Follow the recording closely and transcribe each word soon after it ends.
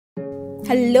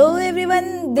Hello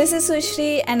everyone, this is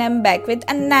Sushri and I'm back with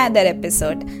another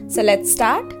episode. So let's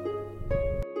start.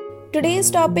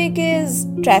 Today's topic is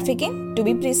trafficking, to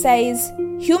be precise,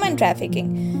 human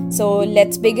trafficking. So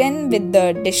let's begin with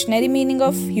the dictionary meaning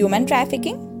of human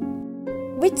trafficking,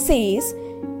 which says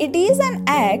it is an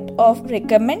act of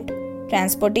recruitment,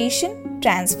 transportation,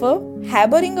 transfer,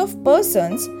 harboring of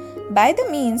persons by the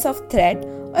means of threat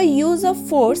or use of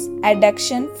force,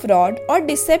 abduction, fraud, or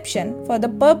deception for the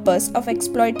purpose of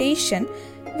exploitation,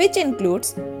 which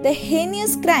includes the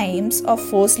heinous crimes of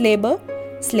forced labor,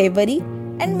 slavery,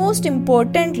 and most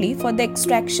importantly for the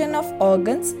extraction of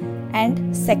organs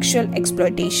and sexual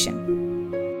exploitation.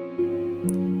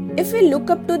 If we look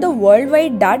up to the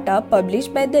worldwide data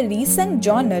published by the recent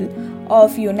Journal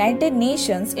of United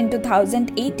Nations in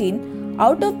 2018,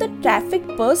 out of the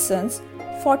trafficked persons,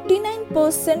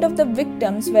 49% of the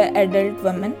victims were adult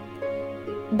women.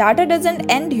 Data doesn't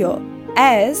end here,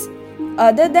 as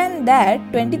other than that,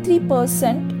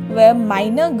 23% were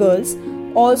minor girls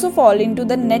also fall into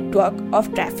the network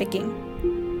of trafficking.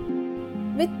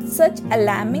 With such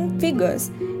alarming figures,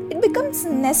 it becomes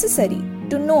necessary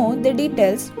to know the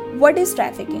details: what is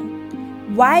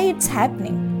trafficking, why it's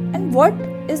happening, and what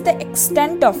is the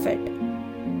extent of it.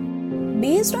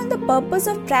 Based on the purpose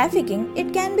of trafficking,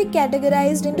 it can be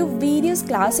categorized into various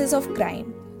classes of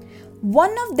crime.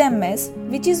 One of them is,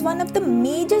 which is one of the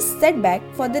major setbacks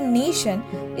for the nation,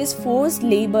 is forced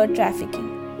labor trafficking.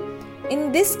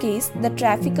 In this case, the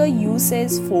trafficker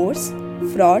uses force,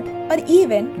 fraud, or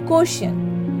even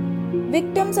coercion.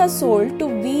 Victims are sold to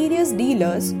various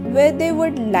dealers where they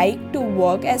would like to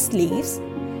work as slaves.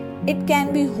 It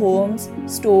can be homes,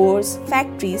 stores,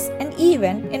 factories, and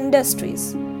even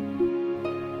industries.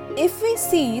 If we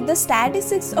see the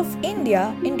statistics of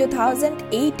India in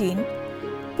 2018,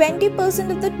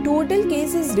 20% of the total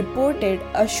cases reported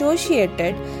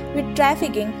associated with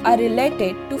trafficking are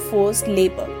related to forced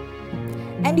labor.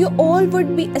 And you all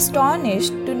would be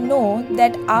astonished to know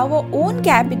that our own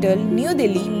capital, New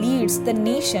Delhi, leads the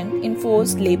nation in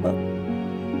forced labor.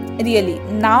 Really,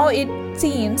 now it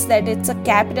seems that it's a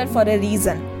capital for a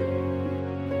reason.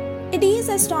 It is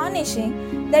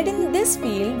astonishing that in this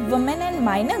field, women and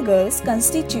minor girls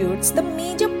constitutes the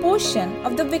major portion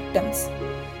of the victims.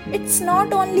 It's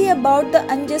not only about the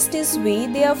injustice way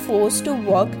they are forced to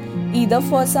work either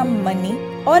for some money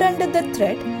or under the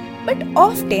threat, but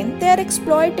often they are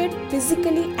exploited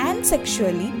physically and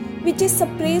sexually, which is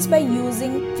suppressed by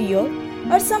using fear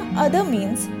or some other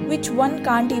means which one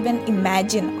can't even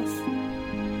imagine of.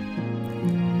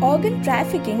 Organ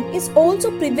trafficking is also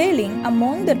prevailing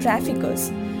among the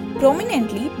traffickers,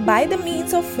 prominently by the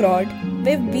means of fraud,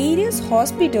 where various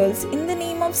hospitals in the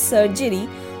name of surgery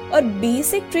or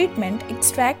basic treatment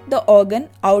extract the organ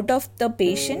out of the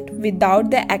patient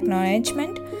without the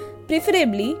acknowledgement,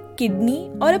 preferably kidney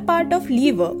or a part of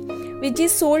liver, which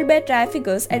is sold by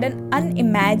traffickers at an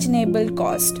unimaginable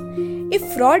cost.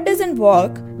 If fraud doesn't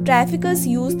work, traffickers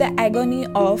use the agony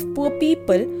of poor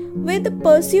people where they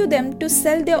pursue them to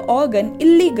sell their organ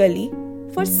illegally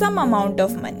for some amount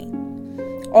of money.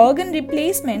 Organ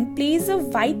replacement plays a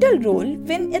vital role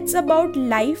when it's about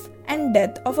life and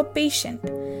death of a patient,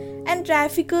 and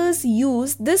traffickers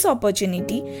use this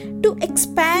opportunity to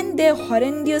expand their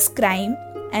horrendous crime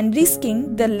and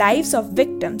risking the lives of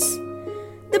victims.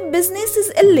 The business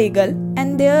is illegal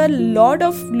and there are a lot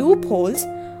of loopholes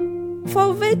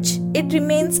for which it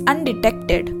remains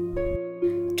undetected.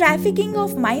 Trafficking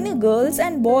of minor girls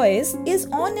and boys is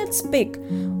on its peak,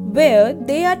 where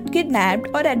they are kidnapped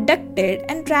or abducted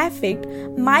and trafficked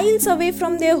miles away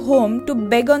from their home to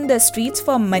beg on the streets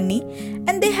for money,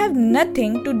 and they have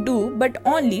nothing to do but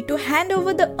only to hand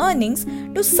over the earnings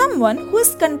to someone who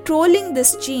is controlling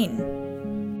this chain.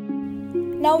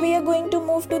 Now we are going to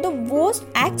move to the worst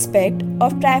aspect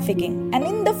of trafficking and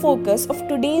in the focus of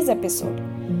today's episode: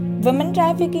 women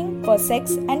trafficking for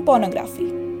sex and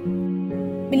pornography.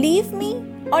 Believe me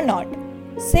or not,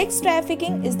 sex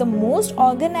trafficking is the most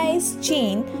organized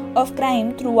chain of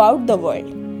crime throughout the world.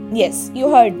 Yes, you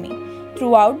heard me,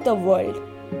 throughout the world,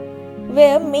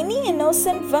 where many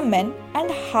innocent women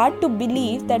and hard to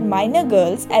believe that minor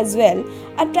girls as well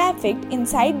are trafficked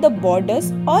inside the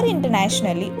borders or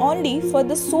internationally only for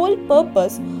the sole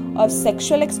purpose of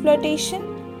sexual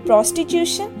exploitation,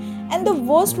 prostitution, and the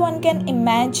worst one can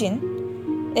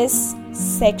imagine is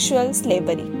sexual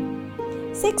slavery.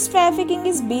 Sex trafficking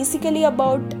is basically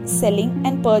about selling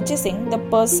and purchasing the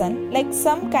person like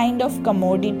some kind of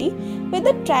commodity, where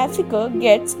the trafficker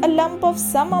gets a lump of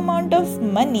some amount of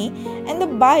money and the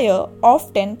buyer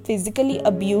often physically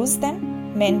abuses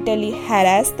them, mentally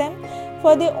harass them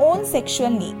for their own sexual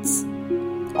needs.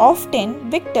 often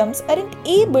victims aren't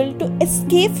able to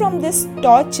escape from this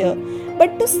torture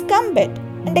but to succumb it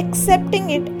and accepting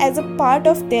it as a part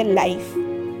of their life.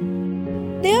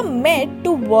 They are made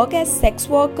to work as sex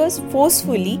workers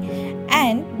forcefully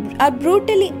and are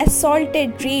brutally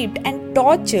assaulted, raped, and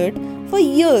tortured for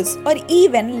years or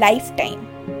even lifetime.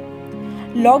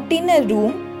 Locked in a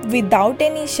room without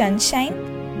any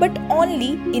sunshine but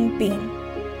only in pain.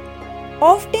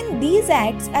 Often these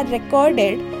acts are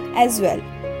recorded as well,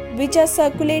 which are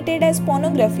circulated as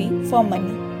pornography for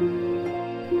money.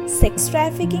 Sex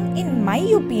trafficking, in my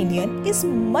opinion, is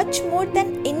much more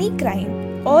than any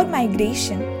crime or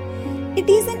migration. It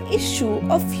is an issue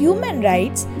of human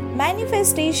rights,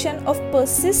 manifestation of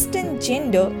persistent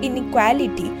gender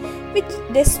inequality which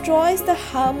destroys the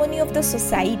harmony of the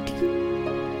society.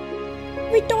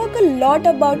 We talk a lot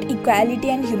about equality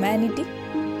and humanity,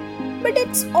 but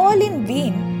it's all in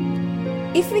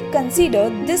vain if we consider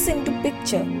this into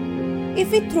picture.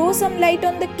 If we throw some light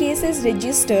on the cases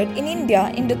registered in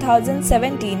India in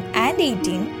 2017 and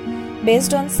 18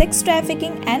 based on sex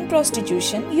trafficking and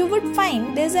prostitution, you would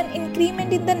find there's an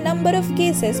increment in the number of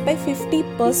cases by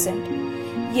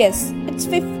 50%. Yes, it's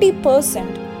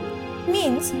 50%.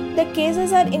 Means the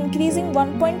cases are increasing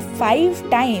 1.5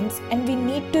 times, and we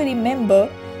need to remember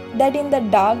that in the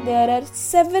dark there are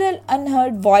several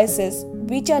unheard voices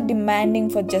which are demanding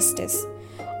for justice,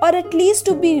 or at least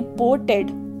to be reported.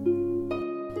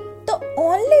 The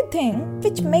only thing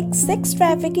which makes sex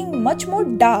trafficking much more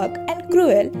dark and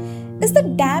cruel is the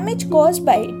damage caused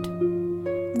by it.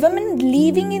 Women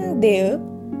living in there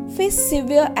face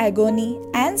severe agony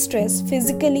and stress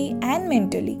physically and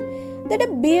mentally,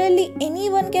 that barely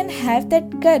anyone can have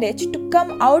that courage to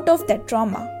come out of that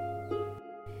trauma.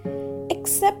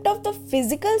 Except of the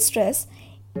physical stress,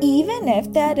 even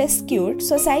if they are rescued,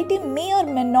 society may or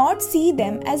may not see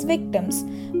them as victims,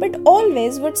 but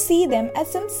always would see them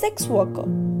as some sex worker.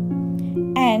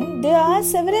 And there are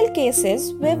several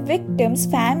cases where victims'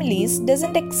 families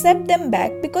doesn't accept them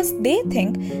back because they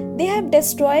think they have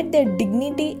destroyed their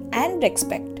dignity and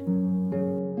respect.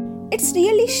 It's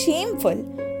really shameful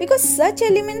because such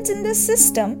elements in the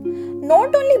system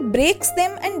not only breaks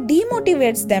them and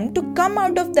demotivates them to come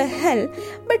out of the hell,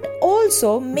 but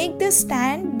also make their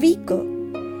stand weaker.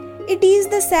 It is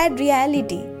the sad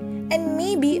reality, and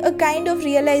maybe a kind of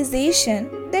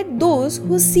realization that those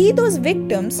who see those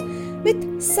victims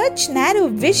with such narrow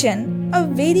vision are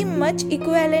very much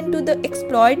equivalent to the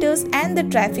exploiters and the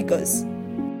traffickers.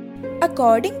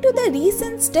 According to the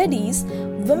recent studies,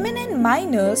 women and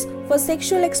minors for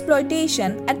sexual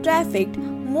exploitation are trafficked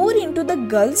more into the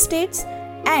Gulf states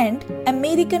and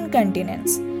American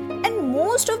continents, and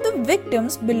most of the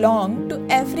victims belong to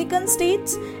African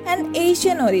states and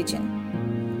Asian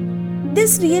origin.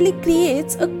 This really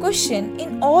creates a question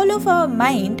in all of our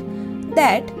mind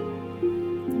that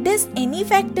does any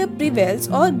factor prevails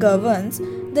or governs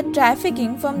the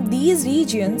trafficking from these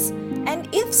regions, and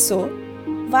if so,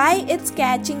 why it's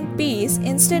catching pace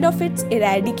instead of its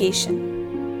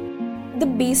eradication? The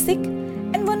basic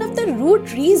and one of the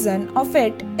root reason of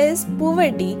it is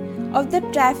poverty of the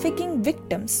trafficking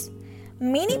victims.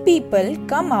 Many people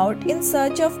come out in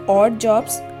search of odd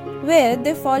jobs where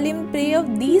they fall in prey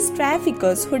of these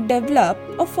traffickers who develop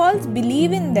a false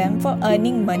belief in them for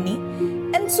earning money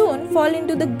and soon fall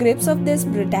into the grips of this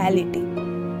brutality.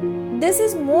 This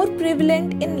is more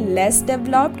prevalent in less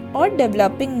developed or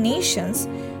developing nations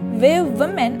where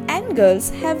women and girls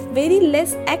have very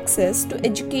less access to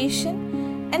education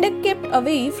and are kept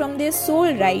away from their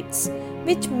sole rights,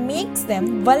 which makes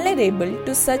them vulnerable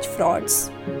to such frauds.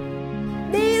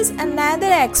 There is another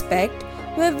aspect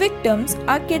where victims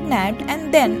are kidnapped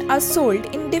and then are sold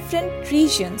in different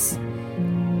regions.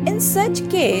 In such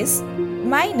case,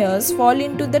 minors fall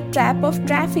into the trap of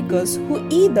traffickers who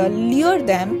either lure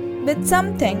them with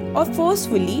something or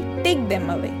forcefully take them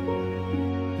away.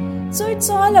 So it's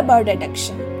all about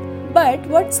addiction. But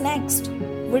what's next?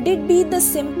 Would it be the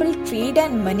simple trade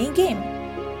and money game?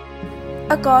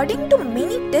 According to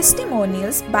many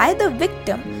testimonials by the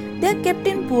victim, they are kept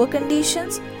in poor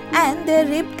conditions and they are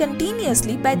raped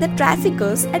continuously by the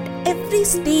traffickers at every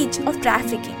stage of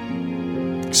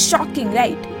trafficking. Shocking,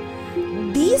 right?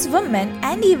 These women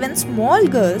and even small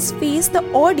girls face the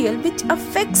ordeal which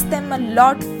affects them a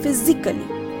lot physically.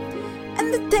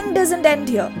 And the thing doesn't end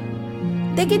here.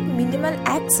 They get minimal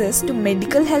access to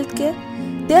medical health care.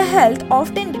 Their health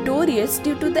often deteriorates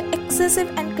due to the excessive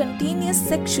and continuous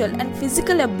sexual and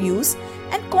physical abuse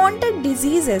and contact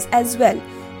diseases as well,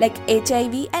 like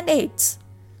HIV and AIDS.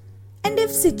 And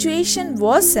if situation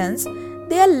worsens,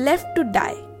 they are left to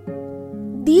die.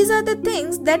 These are the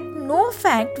things that no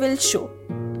fact will show.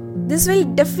 This will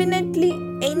definitely,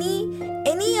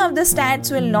 any of the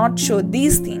stats will not show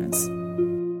these things.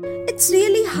 It's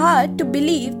really hard to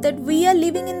believe that we are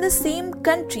living in the same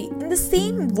country, in the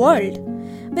same world,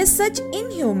 where such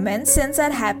inhuman sins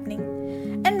are happening.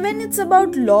 And when it's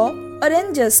about law or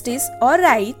injustice or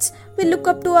rights, we look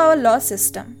up to our law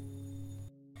system.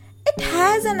 It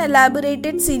has an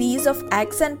elaborated series of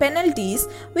acts and penalties,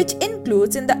 which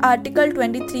includes in the Article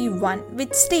 23(1),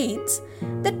 which states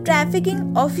that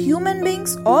trafficking of human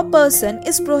beings or person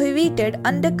is prohibited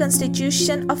under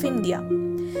Constitution of India.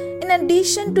 In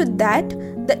addition to that,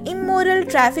 the Immoral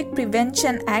Traffic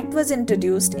Prevention Act was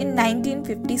introduced in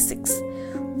 1956,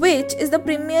 which is the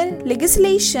premier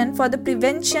legislation for the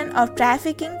prevention of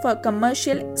trafficking for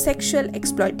commercial sexual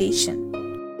exploitation.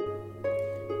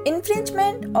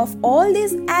 Infringement of all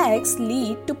these acts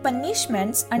lead to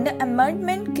punishments under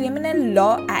Amendment Criminal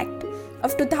Law Act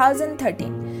of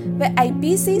 2013, where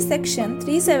IPC Section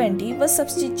 370 was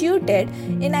substituted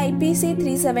in IPC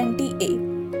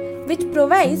 370A, which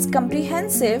provides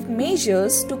comprehensive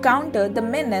measures to counter the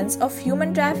menace of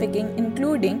human trafficking,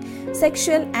 including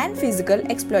sexual and physical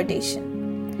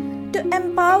exploitation. To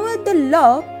empower the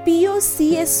law,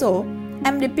 POCSO,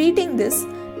 I'm repeating this,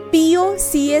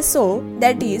 POCSO,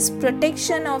 that is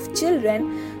Protection of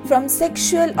Children from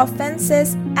Sexual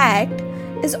Offences Act,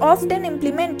 is often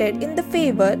implemented in the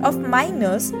favor of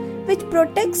minors, which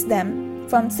protects them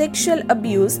from sexual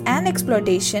abuse and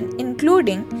exploitation,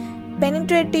 including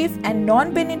penetrative and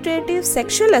non-penetrative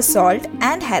sexual assault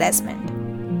and harassment.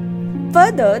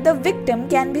 Further, the victim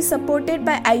can be supported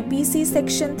by IPC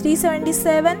Section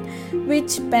 377,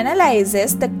 which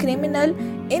penalizes the criminal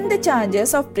in the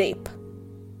charges of rape.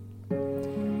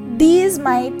 These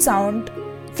might sound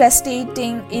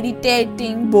frustrating,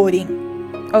 irritating, boring.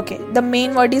 Okay, the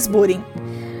main word is boring.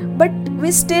 But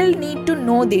we still need to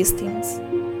know these things.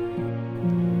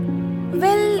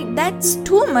 Well, that's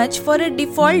too much for a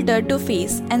defaulter to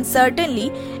face, and certainly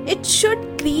it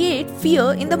should create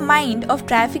fear in the mind of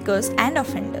traffickers and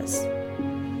offenders.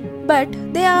 But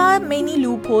there are many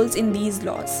loopholes in these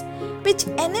laws, which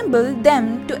enable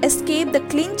them to escape the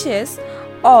clinches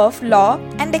of law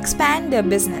and expand their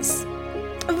business.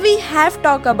 We have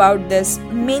talked about this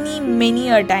many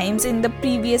a times in the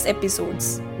previous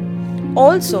episodes.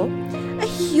 Also, a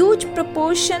huge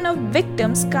proportion of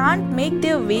victims can't make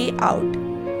their way out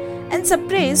and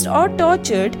suppressed or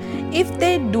tortured if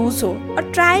they do so or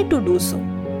try to do so,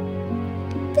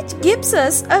 which gives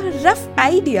us a rough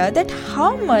idea that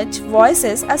how much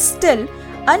voices are still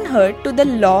unheard to the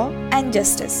law and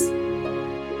justice.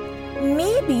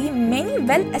 Maybe many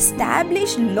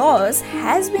well-established laws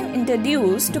has been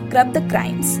introduced to curb the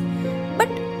crimes, but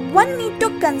one need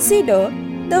to consider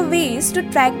the ways to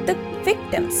track the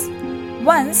victims.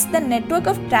 Once the network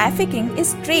of trafficking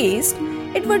is traced,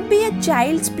 it would be a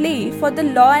child's play for the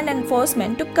law and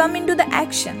enforcement to come into the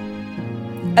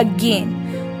action.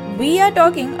 Again, we are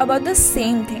talking about the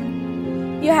same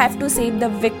thing. You have to save the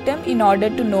victim in order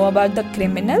to know about the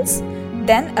criminals,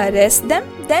 then arrest them,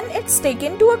 then it's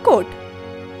taken to a court.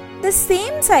 The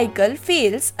same cycle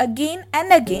fails again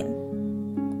and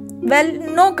again. Well,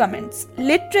 no comments.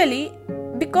 Literally,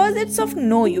 because it's of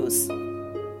no use.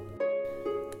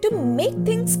 To make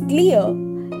things clear,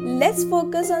 let's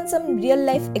focus on some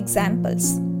real-life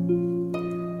examples.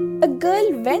 A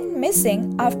girl went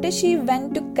missing after she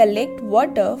went to collect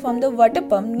water from the water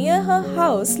pump near her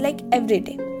house like every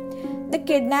day. The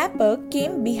kidnapper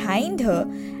came behind her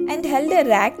and held a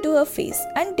rag to her face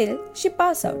until she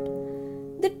passed out.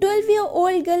 The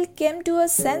 12-year-old girl came to her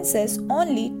senses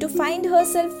only to find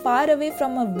herself far away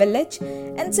from a village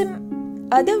and some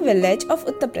other village of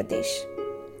Uttar Pradesh.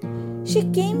 She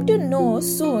came to know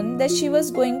soon that she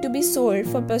was going to be sold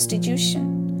for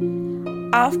prostitution.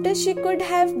 After she could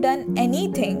have done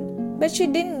anything, but she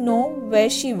didn't know where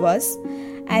she was,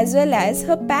 as well as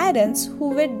her parents who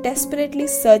were desperately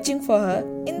searching for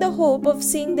her in the hope of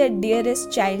seeing their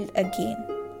dearest child again.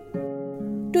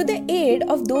 To the aid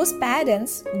of those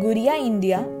parents, Guriya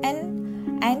India,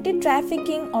 an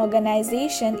anti-trafficking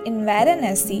organization in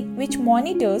Varanasi which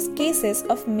monitors cases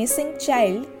of missing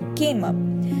child, came up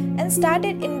and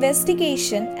started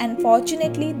investigation, and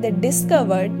fortunately they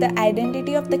discovered the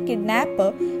identity of the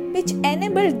kidnapper, which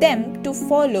enabled them to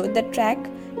follow the track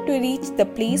to reach the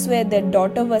place where their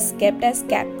daughter was kept as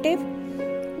captive.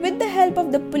 With the help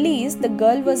of the police, the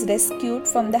girl was rescued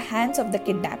from the hands of the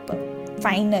kidnapper.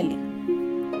 Finally,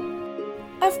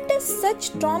 after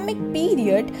such traumatic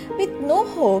period with no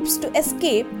hopes to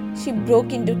escape, she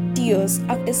broke into tears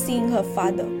after seeing her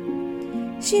father.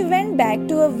 She went back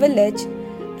to her village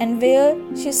and where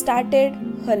she started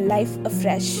her life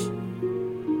afresh.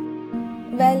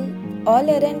 well, all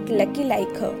aren't lucky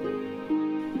like her.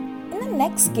 In the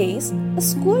next case, a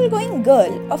school-going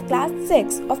girl of class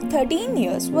 6 of 13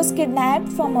 years was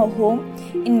kidnapped from her home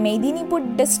in Medinipur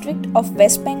district of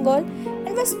West Bengal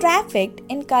and was trafficked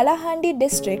in Kalahandi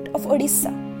district of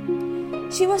Odisha.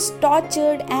 She was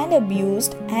tortured and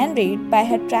abused and raped by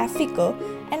her trafficker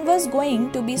and was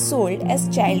going to be sold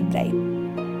as child bride.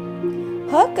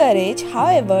 Her courage,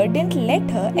 however, didn't let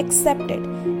her accept it,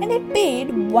 and it paid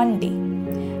one day,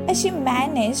 as she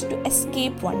managed to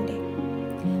escape one day.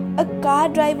 A car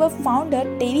driver found her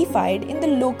terrified in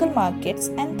the local markets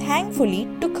and thankfully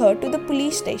took her to the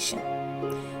police station.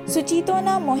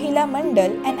 Suchitona Mohila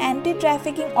Mandal, an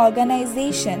anti-trafficking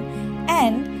organization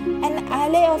and an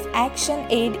ally of Action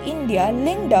Aid India,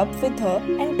 linked up with her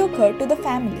and took her to the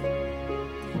family.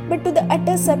 But to the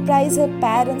utter surprise, her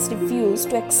parents refused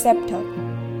to accept her.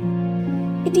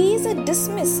 It is a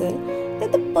dismissal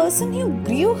that the person who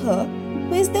grew her,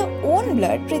 who is their own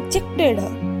blood, rejected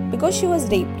her because she was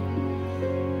raped.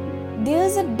 There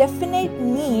is a definite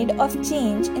need of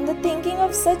change in the thinking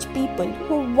of such people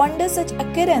who wonder such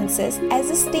occurrences as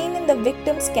a stain in the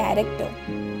victim's character.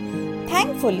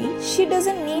 Thankfully, she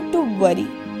doesn't need to worry.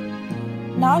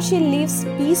 Now she lives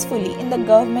peacefully in the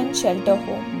government shelter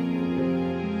home.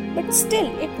 But still,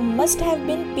 it must have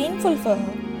been painful for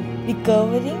her,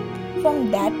 recovering from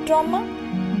that trauma,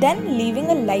 then living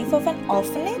a life of an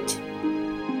orphanage.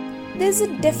 There is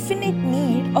a definite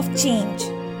need of change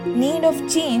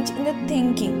in the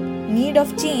thinking, need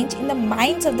of change in the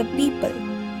minds of the people.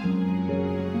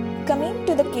 Coming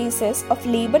to the cases of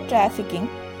labor trafficking,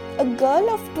 a girl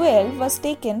of 12 was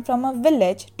taken from a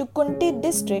village to Kunti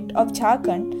district of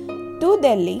Jharkhand to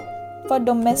Delhi for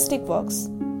domestic works.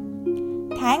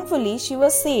 Thankfully, she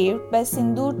was saved by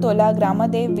Sindur Tola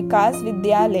Gramadev Vikas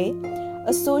Vidyalay.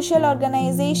 A social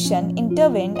organization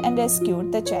intervened and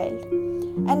rescued the child.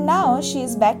 And now she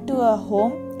is back to her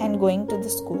home and going to the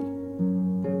school.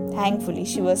 Thankfully,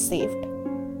 she was saved.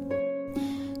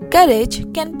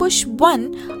 Courage can push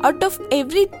one out of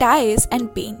every ties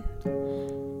and pain.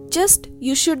 Just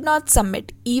you should not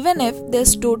submit even if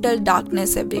there's total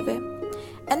darkness everywhere.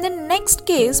 And the next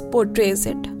case portrays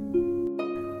it.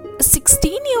 A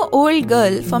 16-year-old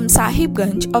girl from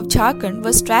Sahibganj of Jharkhand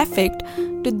was trafficked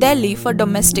to Delhi for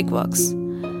domestic works.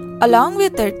 Along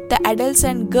with it, the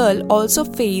adolescent girl also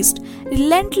faced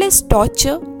relentless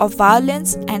torture of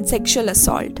violence and sexual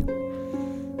assault.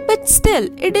 But still,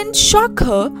 it didn't shock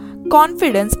her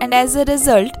confidence, and as a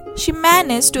result, she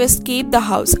managed to escape the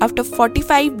house after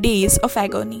 45 days of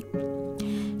agony.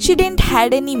 She didn't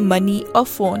have any money or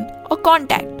phone or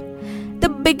contact. The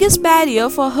biggest barrier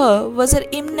for her was her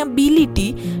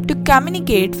inability to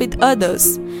communicate with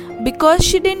others because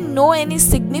she didn't know any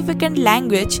significant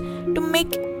language to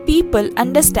make people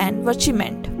understand what she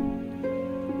meant.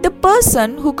 The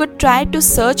person who could try to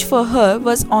search for her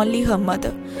was only her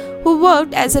mother, who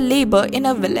worked as a laborer in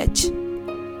a village.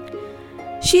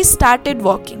 She started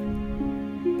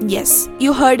walking. Yes,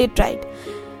 you heard it right.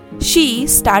 She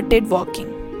started walking.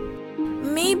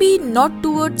 Maybe not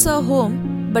towards her home,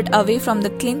 but away from the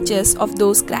clutches of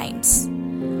those crimes.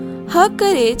 Her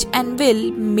courage and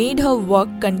will made her walk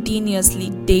continuously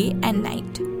day and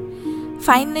night.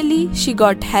 Finally, she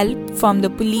got help from the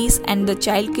police and the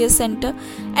childcare center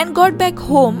and got back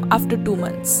home after 2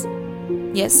 months.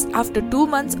 Yes, after 2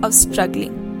 months of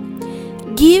struggling.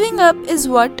 Giving up is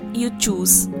what you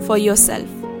choose for yourself.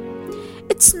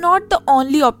 It's not the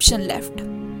only option left.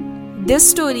 This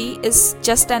story is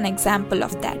just an example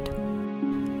of that.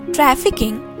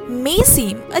 Trafficking may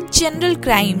seem a general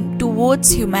crime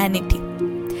towards humanity,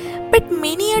 but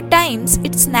many a times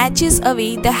it snatches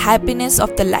away the happiness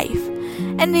of the life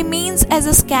and remains as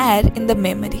a scar in the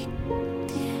memory.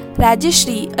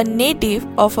 Rajeshri, a native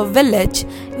of a village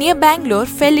near Bangalore,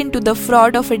 fell into the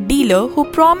fraud of a dealer who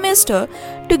promised her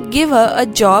to give her a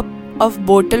job of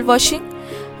bottle washing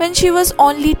when she was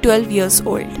only 12 years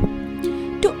old.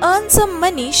 To earn some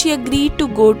money, she agreed to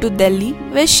go to Delhi,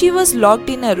 where she was locked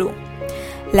in a room.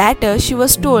 Later, she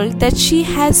was told that she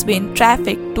has been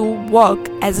trafficked to work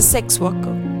as a sex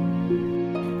worker.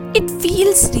 It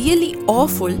feels really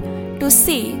awful to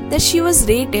say that she was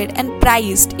rated and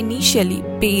priced initially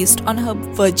based on her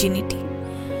virginity.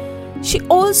 She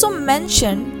also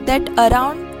mentioned that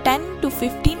around 10 to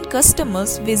 15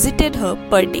 customers visited her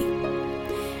per day.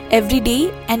 Every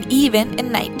day and even at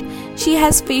night, she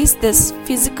has faced this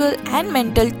physical and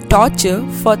mental torture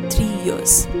for 3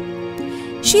 years.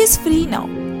 She is free now,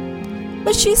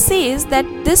 but she says that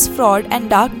this fraud and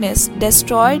darkness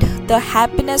destroyed the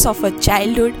happiness of her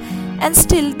childhood, and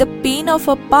still the pain of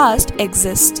her past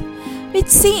exists, which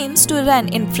seems to run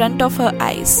in front of her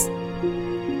eyes.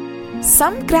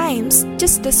 Some crimes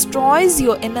just destroys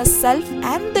your inner self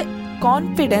and the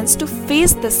confidence to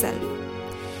face the self.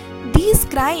 These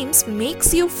crimes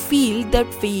makes you feel that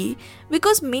way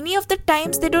because many of the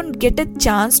times they don't get a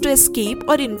chance to escape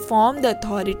or inform the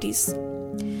authorities.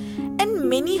 And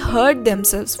many hurt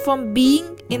themselves from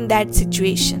being in that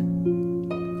situation.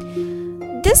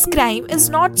 This crime is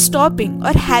not stopping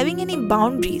or having any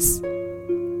boundaries.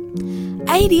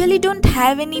 I really don't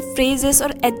have any phrases or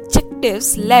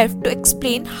adjectives left to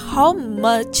explain how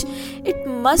much it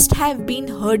must have been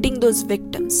hurting those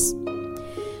victims.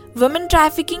 Women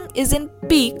trafficking is in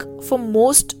peak for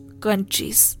most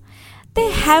countries. They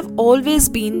have always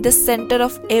been the center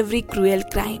of every cruel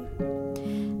crime.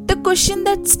 The question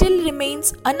that still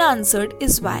remains unanswered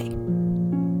is why.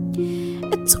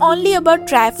 It's only about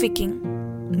trafficking.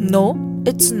 No,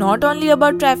 it's not only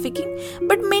about trafficking,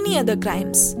 but many other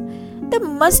crimes. There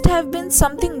must have been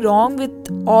something wrong with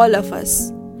all of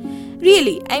us.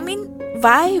 Really, I mean,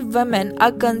 why women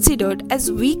are considered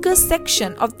as weaker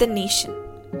section of the nation?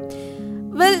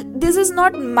 Well, this is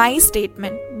not my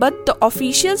statement, but the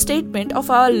official statement of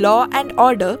our law and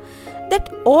order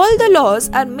that all the laws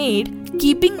are made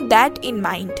keeping that in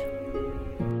mind.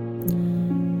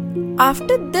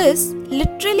 After this,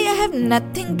 literally I have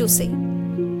nothing to say.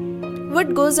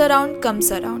 What goes around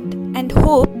comes around, and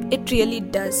hope it really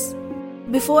does.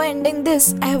 Before ending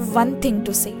this, I have one thing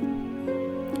to say.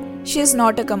 She is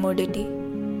not a commodity.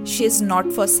 She is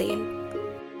not for sale.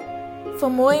 For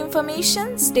more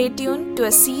information, stay tuned to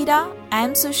AASIRA. I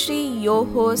am Sushri, your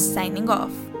host, signing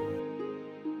off.